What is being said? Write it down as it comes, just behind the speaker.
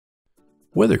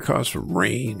Whether caused from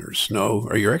rain or snow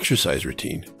or your exercise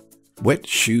routine, wet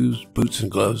shoes, boots, and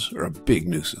gloves are a big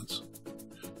nuisance.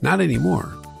 Not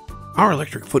anymore. Our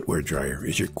electric footwear dryer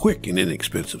is your quick and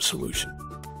inexpensive solution.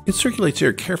 It circulates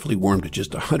air carefully warmed at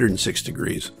just 106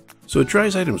 degrees, so it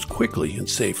dries items quickly and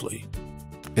safely.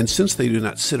 And since they do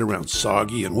not sit around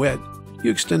soggy and wet, you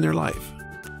extend their life.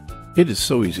 It is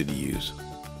so easy to use.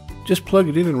 Just plug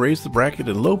it in and raise the bracket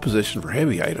in low position for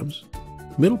heavy items,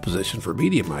 middle position for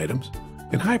medium items,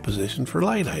 and high position for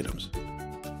light items.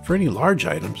 For any large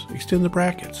items, extend the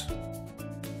brackets.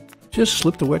 Just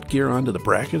slip the wet gear onto the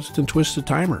brackets, then twist the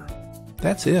timer.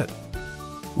 That's it.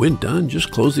 When done,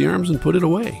 just close the arms and put it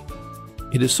away.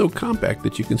 It is so compact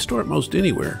that you can store it most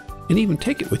anywhere, and even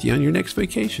take it with you on your next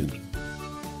vacation.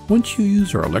 Once you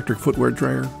use our electric footwear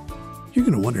dryer, you're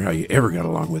going to wonder how you ever got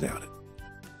along without it.